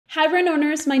Hi brand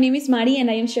owners, my name is Mari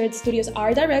and I am Shared Studios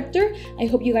art director. I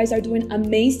hope you guys are doing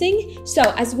amazing. So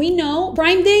as we know,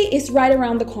 Prime Day is right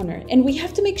around the corner and we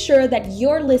have to make sure that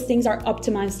your listings are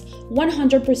optimized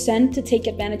 100% to take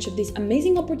advantage of this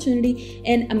amazing opportunity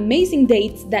and amazing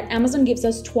dates that Amazon gives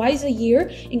us twice a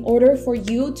year in order for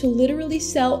you to literally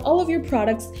sell all of your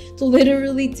products, to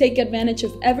literally take advantage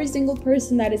of every single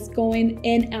person that is going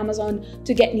in Amazon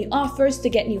to get new offers, to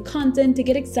get new content, to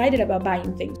get excited about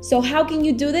buying things. So how can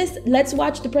you do this? Let's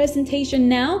watch the presentation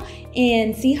now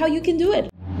and see how you can do it.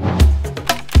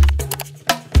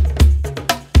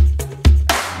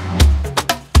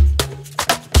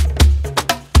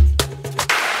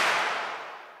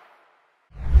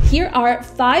 Here are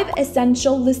 5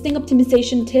 essential listing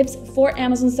optimization tips for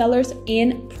Amazon sellers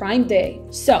in Prime Day.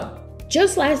 So,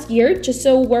 just last year, just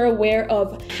so we're aware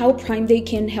of how Prime Day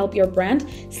can help your brand,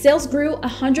 sales grew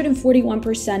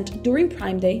 141% during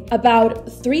Prime Day. About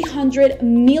 300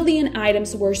 million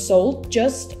items were sold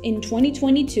just in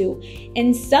 2022,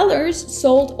 and sellers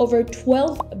sold over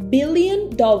 $12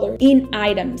 billion in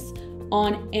items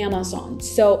on Amazon.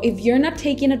 So if you're not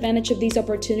taking advantage of this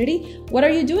opportunity, what are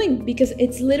you doing? Because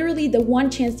it's literally the one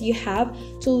chance you have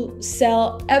to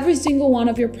sell every single one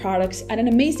of your products at an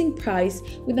amazing price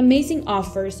with amazing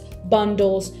offers,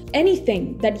 bundles,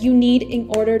 anything that you need in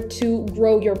order to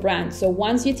grow your brand. So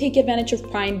once you take advantage of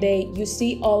Prime Day, you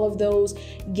see all of those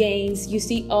gains, you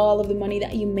see all of the money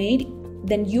that you made,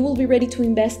 then you will be ready to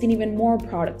invest in even more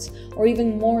products or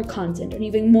even more content or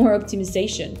even more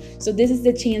optimization. So this is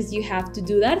the chance you have to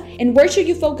do that. And where should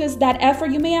you focus that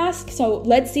effort, you may ask? So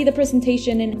let's see the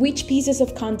presentation and which pieces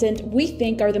of content we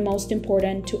think are the most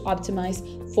important to optimize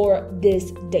for this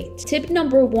date. Tip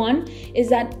number 1 is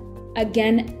that,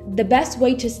 again, the best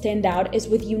way to stand out is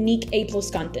with unique A+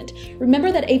 content.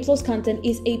 Remember that A+ content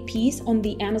is a piece on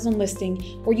the Amazon listing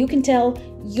where you can tell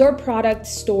your product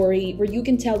story, where you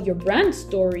can tell your brand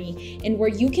story, and where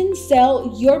you can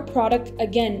sell your product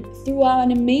again throughout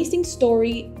an amazing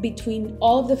story between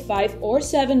all of the 5 or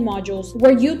 7 modules,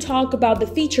 where you talk about the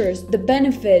features, the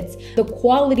benefits, the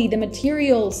quality, the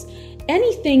materials,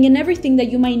 anything and everything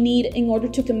that you might need in order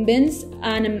to convince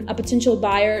a potential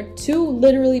buyer to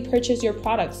literally purchase your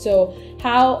product. So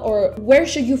how or where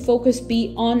should you focus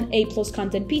be on A+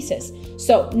 content pieces?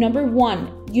 So number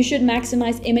 1, you should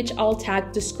maximize image alt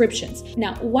tag descriptions.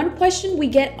 Now, one question we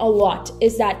get a lot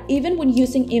is that even when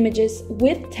using images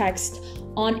with text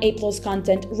on A+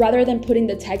 content, rather than putting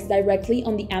the text directly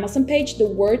on the Amazon page, the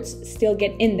words still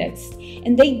get indexed.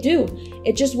 And they do.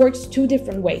 It just works 2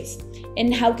 different ways.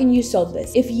 And how can you solve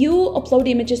this? If you upload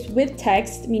images with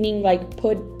text, meaning like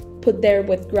put there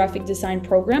with graphic design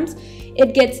programs,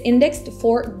 it gets indexed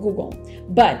for Google.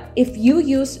 But if you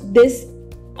use this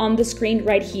on the screen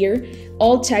right here,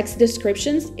 all text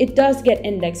descriptions, it does get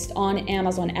indexed on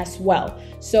Amazon as well.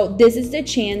 So this is the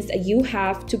chance that you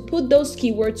have to put those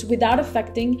keywords without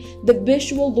affecting the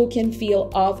visual look and feel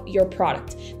of your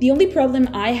product. The only problem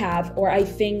I have, or I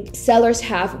think sellers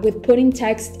have with putting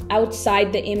text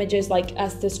outside the images like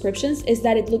as descriptions, is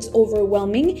that it looks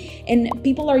overwhelming and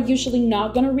people are usually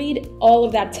not gonna read all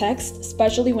of that text,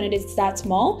 especially when it is that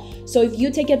small. So if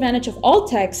you take advantage of all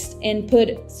text and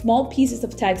put small pieces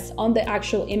of text on the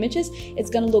actual images, it's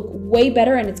gonna look way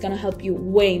better and it's gonna help you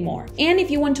way more. And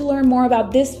if you want to learn more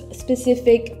about this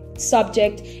specific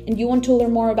subject and you want to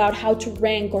learn more about how to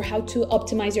rank or how to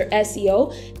optimize your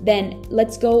SEO, then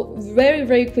let's go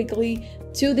very quickly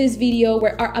to this video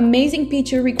where our amazing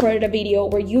Pichu recorded a video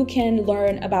where you can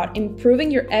learn about improving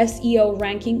your SEO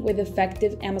ranking with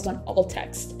effective Amazon alt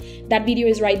text. That video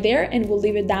is right there and we'll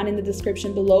leave it down in the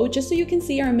description below just so you can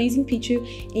see our amazing Pichu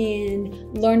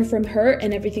and learn from her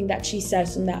and everything that she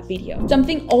says in that video.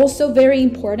 Something also very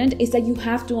important is that you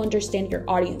have to understand your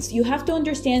audience. You have to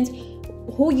understand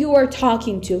who you are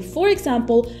talking to. For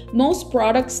example, most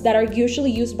products that are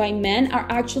usually used by men are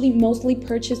actually mostly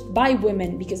purchased by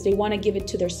women because they want to give it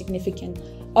to their significant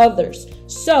others.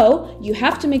 So you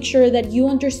have to make sure that you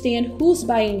understand who's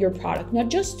buying your product, not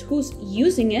just who's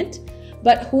using it,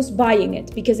 but who's buying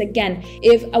it. Because again,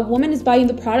 if a woman is buying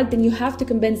the product, then you have to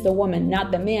convince the woman,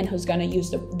 not the man who's gonna use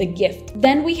the gift.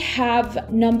 Then we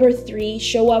have number 3,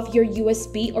 show off your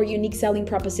USP or unique selling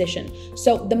proposition.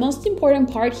 So the most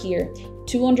important part here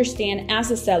to understand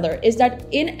as a seller is that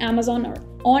in Amazon or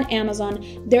on Amazon,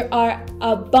 there are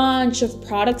a bunch of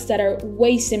products that are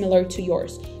way similar to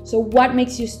yours. So what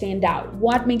makes you stand out?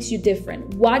 What makes you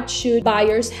different? What should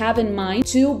buyers have in mind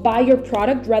to buy your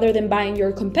product rather than buying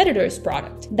your competitor's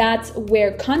product? That's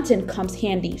where content comes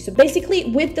handy. So basically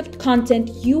with the content,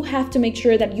 you have to make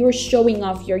sure that you're showing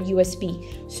off your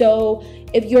USP. So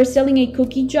if you're selling a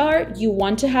cookie jar, you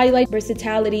want to highlight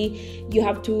versatility, you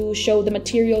have to show the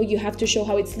material, you have to show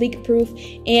how it's leak proof.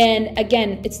 And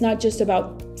again, it's not just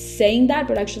about saying that,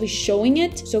 but actually showing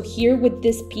it. So here with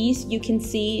this piece, you can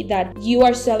see that you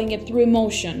are selling it through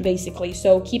emotion, basically.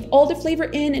 So keep all the flavor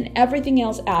in and everything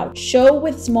else out. Show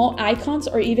with small icons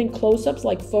or even close-ups,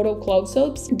 like photo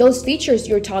close-ups, those features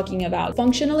you're talking about.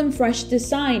 Functional and fresh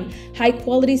design, high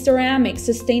quality ceramics,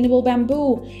 sustainable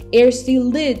bamboo, air seal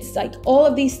lids, like all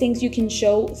of these things you can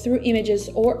show through images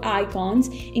or icons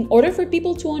in order for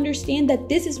people to understand that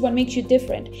this is what makes you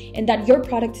different and that your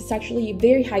product is actually a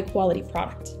very high quality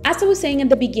product. As I was saying at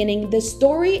the beginning, the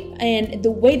story and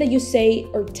the way that you say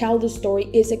or tell the story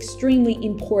is extremely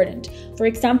important. For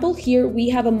example, here we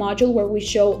have a module where we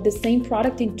show the same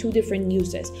product in two different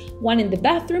uses, one in the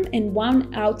bathroom and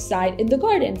one outside in the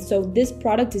garden. So this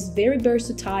product is very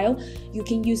versatile. You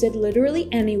can use it literally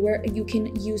anywhere. You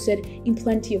can use it in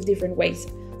plenty of different ways.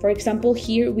 For example,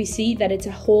 here we see that it's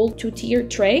a whole 2-tier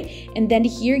tray, and then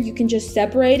here you can just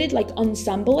separate it, like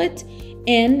ensemble it,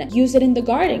 and use it in the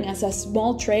garden as a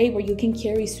small tray where you can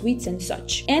carry sweets and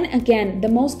such. And again, the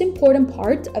most important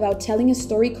part about telling a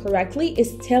story correctly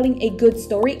is telling a good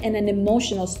story and an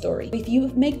emotional story. If you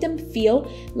make them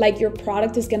feel like your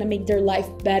product is going to make their life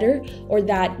better or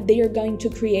that they are going to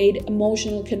create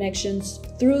emotional connections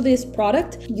through this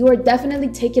product, you are definitely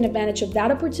taking advantage of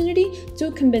that opportunity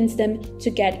to convince them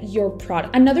to get your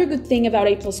product. Another good thing about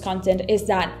A+ content is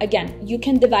that, again, you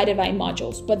can divide it by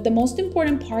modules, but the most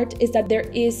important part is that there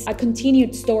is a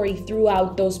continued story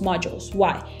throughout those modules.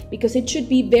 Why? Because it should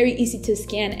be very easy to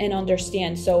scan and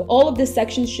understand. So all of the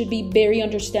sections should be very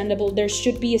understandable. There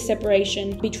should be a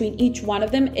separation between each one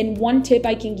of them. And one tip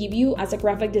I can give you as a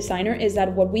graphic designer is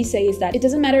that what we say is that it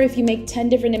doesn't matter if you make 10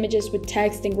 different images with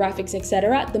text and graphics,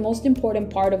 etc. The most important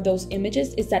part of those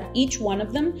images is that each one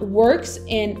of them works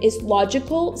and is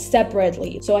logical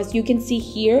separately. So as you can see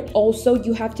here, also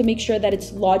you have to make sure that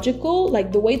it's logical,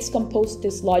 like the way it's composed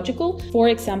is logical. For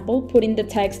example, putting the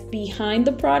text behind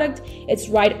the product, it's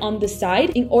right on the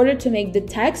side in order to make the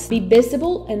text be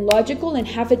visible and logical and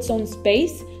have its own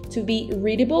space to be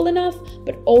readable enough,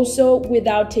 but also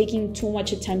without taking too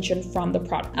much attention from the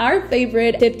product. Our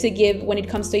favorite tip to give when it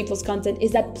comes to A+ content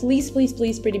is that please,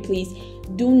 pretty please,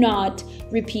 do not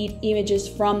repeat images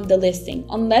from the listing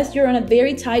unless you're on a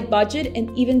very tight budget,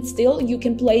 and even still you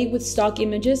can play with stock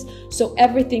images so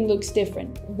everything looks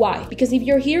different. Why? Because if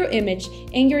your hero image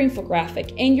and your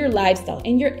infographic and your lifestyle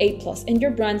and your A+ and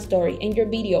your brand story and your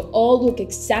video all look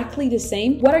exactly the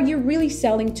same, what are you really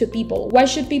selling to people? Why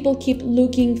should people keep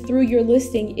looking through your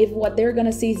listing if what they're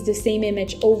gonna see is the same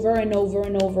image over and over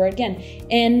and over again?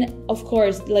 And of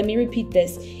course, let me repeat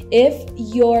this, if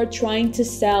you're trying to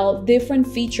sell different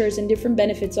features and different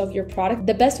benefits of your product,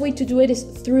 the best way to do it is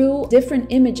through different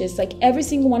images. Like every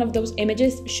single one of those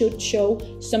images should show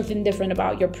something different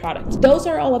about your product. Those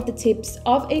are all of the tips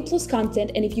of A+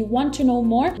 content, and if you want to know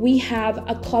more, we have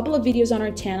a couple of videos on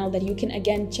our channel that you can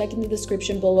again check in the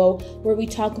description below, where we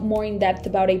talk more in depth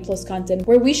about A+ content,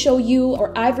 where we show you,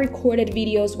 or I've recorded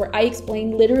videos where I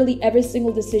explain literally every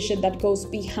single decision that goes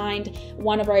behind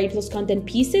one of our A+ content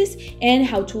pieces and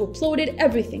how to upload it,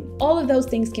 everything. All of those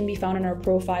things can be found in our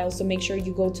profile, so make sure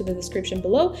you go to the description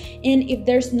below. And if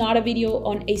there's not a video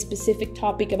on a specific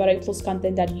topic about A+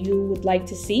 content that you would like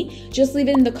to see, just leave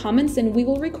it in the comments and we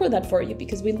will record that for you,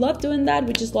 because we love doing that.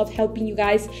 We just love helping you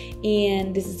guys,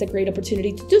 and this is a great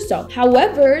opportunity to do so.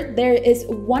 However, there is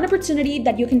one opportunity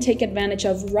that you can take advantage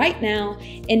of right now,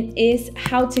 and is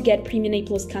how to get premium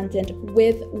A+ content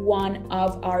with one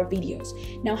of our videos.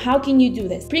 Now, how can you do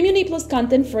this? Premium A+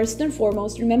 content, first and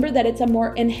foremost, remember that it's a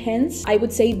more enhanced, I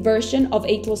would say, version of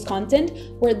A+ content,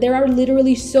 where there are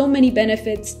literally so many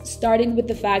benefits, starting with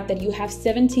the fact that you have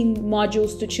 17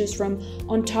 modules to choose from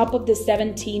on top of the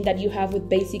 17 that you have with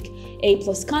basic A+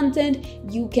 content.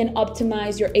 You can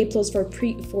optimize your A+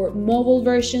 for mobile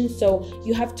version, so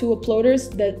you have two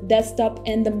uploaders, the desktop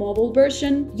and the mobile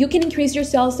version. You can increase your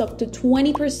sales up to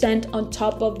 20% on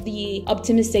top of the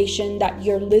optimization that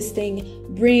your listing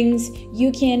brings.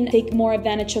 You can take more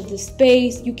advantage of the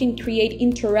space. You can create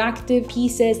interactive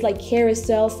pieces like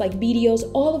carousels, like videos,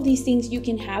 all of these things you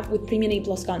can have with Premium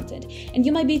A+ content. And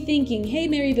you might be thinking, hey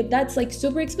Mary, but that's like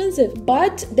super expensive.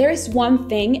 But there is one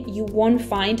thing you won't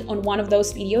find on one of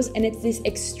those videos, and it's this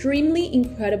extremely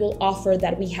incredible offer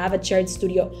that we have at Shared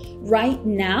Studio right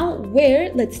now,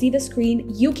 where, let's see the screen,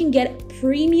 you can get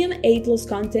Premium A+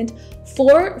 content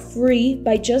for free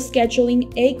by just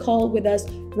scheduling a call with us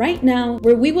right now,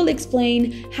 where we will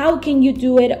explain how can you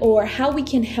do it or how we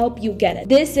can help you get it.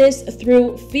 This is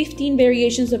through 15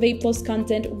 variations of A+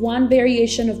 content, 1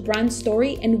 variation of brand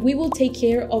story, and we will take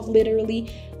care of literally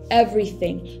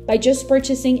everything. By just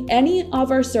purchasing any of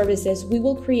our services, we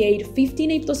will create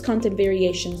 15 A+ content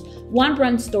variations, 1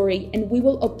 brand story, and we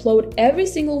will upload every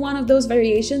single one of those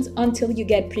variations until you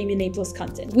get Premium A+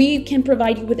 content. We can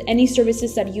provide you with any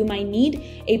services that you might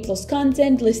need: A+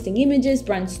 content, listing images,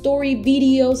 brand story,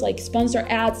 videos like sponsor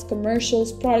ads,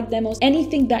 commercials, product demos,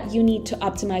 anything that you need to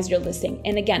optimize your listing.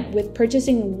 And again, with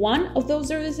purchasing 1 of those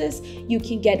services, you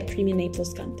can get Premium A+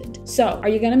 content. So are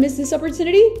you gonna miss this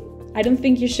opportunity? I don't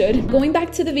think you should. Going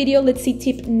back to the video, let's see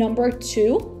tip number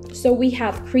 2. So we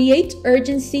have create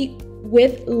urgency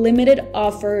with limited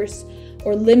offers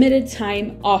or limited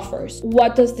time offers.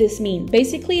 What does this mean?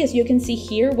 Basically, as you can see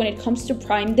here, when it comes to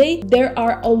Prime Day, there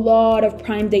are a lot of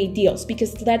Prime Day deals,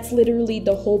 because that's literally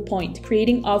the whole point,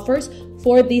 creating offers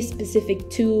for this specific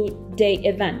 2-day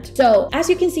event. So as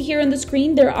you can see here on the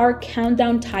screen, there are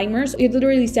countdown timers. It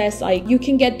literally says like, you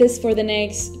can get this for the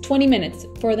next 20 minutes,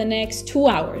 for the next 2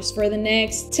 hours, for the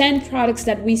next 10 products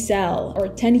that we sell, or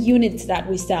 10 units that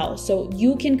we sell. So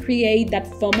you can create that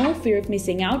FOMO, fear of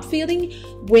missing out feeling,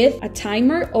 with a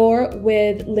timer or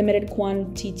with limited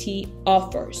quantity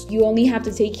offers. You only have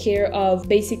to take care of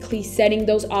basically setting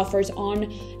those offers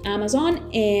on Amazon,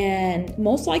 and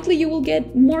most likely you will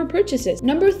get more purchases.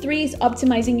 Number 3 is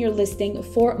optimizing your listing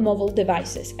for mobile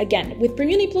devices. Again, with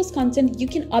Premium A+ content, you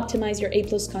can optimize your A+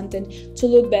 content to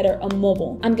look better on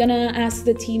mobile. I'm gonna ask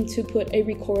the team to put a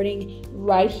recording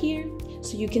right here,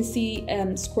 so you can see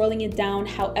scrolling it down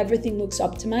how everything looks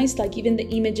optimized. Like even the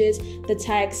images, the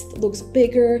text looks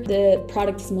bigger, the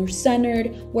product is more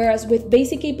centered. Whereas with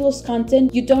basic A+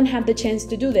 content, you don't have the chance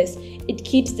to do this. It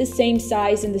keeps the same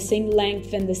size and the same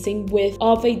length and the same width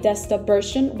of a desktop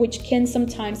version, which can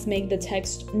sometimes make the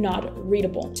text not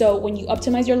readable. So when you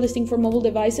optimize your listing for mobile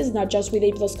devices, not just with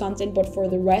A+ content, but for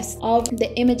the rest of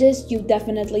the images, you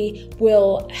definitely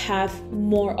will have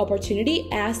more opportunity,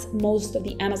 as most of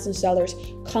the Amazon sellers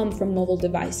come from mobile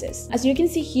devices. As you can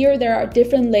see here, there are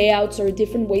different layouts or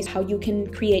different ways how you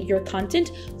can create your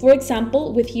content. For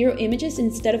example, with Hero Images,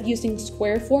 instead of using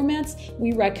square formats,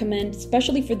 we recommend,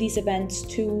 especially for these events,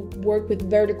 to work with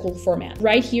vertical format.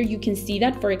 Right here, you can see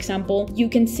that. For example, you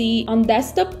can see on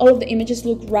desktop, all of the images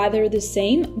look rather the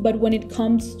same, but when it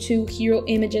comes to Hero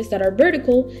Images that are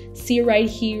vertical, see right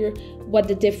here what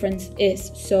the difference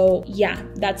is. So yeah,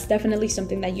 that's definitely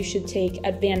something that you should take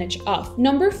advantage of.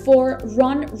 Number 4,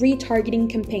 run retargeting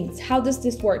campaigns. How does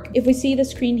this work? If we see the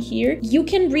screen here, you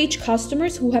can reach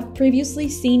customers who have previously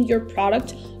seen your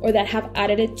product or that have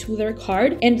added it to their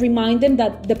cart and remind them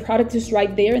that the product is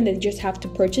right there and they just have to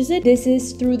purchase it. This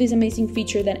is through this amazing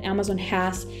feature that Amazon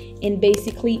has, and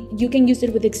basically you can use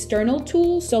it with external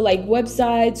tools, so like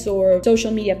websites or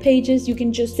social media pages. You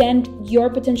can just send your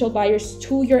potential buyers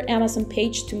to your Amazon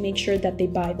page to make sure that they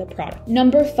buy the product.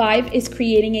 Number 5 is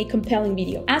creating a compelling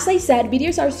video. As I said,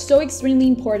 videos are so extremely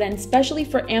important, especially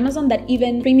for Amazon, that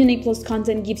even Premium A+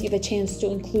 content gives you the chance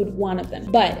to include one of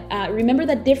them. But remember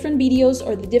that different videos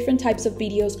or the different types of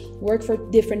videos work for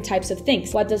different types of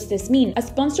things. What does this mean? A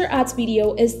sponsor ads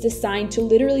video is designed to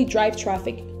literally drive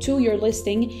traffic to your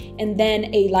listing, and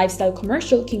then a lifestyle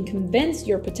commercial can convince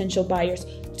your potential buyers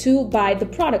to buy the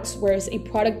products, whereas a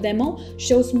product demo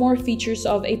shows more features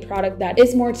of a product that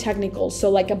is more technical, so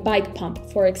like a bike pump,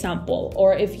 for example.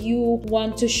 Or if you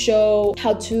want to show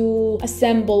how to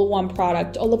assemble one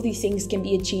product, all of these things can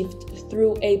be achieved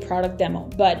through a product demo.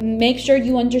 But make sure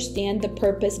you understand the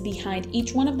purpose behind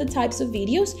each one of the types of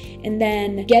videos, and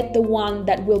then get the one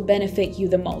that will benefit you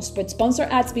the most. But sponsor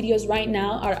ads videos right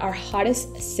now are our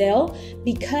hottest sell,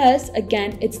 because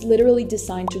again, it's literally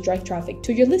designed to drive traffic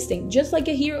to your listing, just like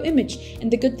a Hero Image. And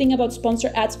the good thing about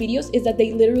sponsor ads videos is that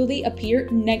they literally appear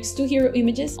next to Hero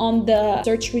Images on the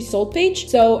search result page.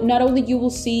 So not only you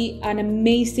will see an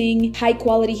amazing high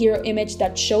quality Hero Image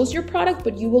that shows your product,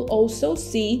 but you will also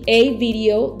see a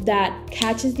video that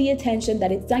catches the attention,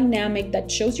 that it's dynamic, that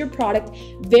shows your product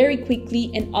very quickly,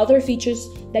 and other features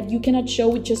that you cannot show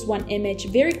with just one image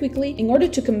very quickly in order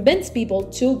to convince people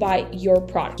to buy your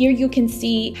product. Here you can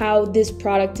see how this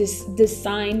product is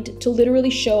designed to literally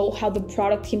show how the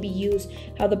product can be used,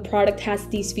 how the product has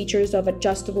these features of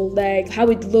adjustable legs, how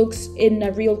it looks in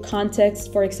a real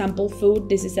context. For example, food.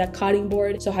 This is a cutting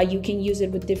board, so how you can use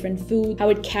it with different food, how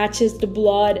it catches the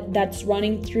blood that's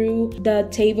running through the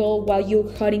table while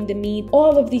you're cutting the meat.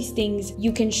 All of these things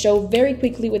you can show very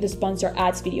quickly with a sponsor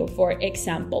ads video, for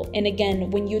example. And again,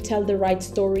 when you tell the right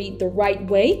story the right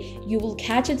way, you will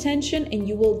catch attention and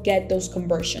you will get those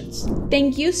conversions.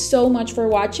 Thank you so much for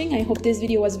watching. I hope this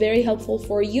video was very helpful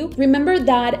for you. Remember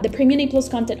that the Premium A+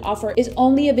 content offer is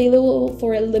only available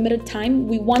for a limited time.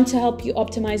 We want to help you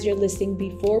optimize your listing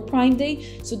before Prime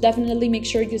Day, so definitely make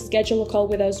sure you schedule a call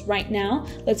with us right now.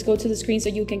 Let's go to the screen so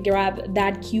you can grab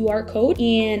that QR code,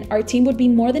 and our team would be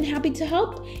more than happy to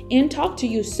help and talk to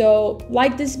you. So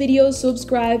like this video,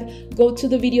 subscribe, go to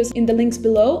the videos in the links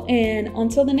below, and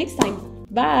until the next time,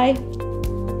 bye.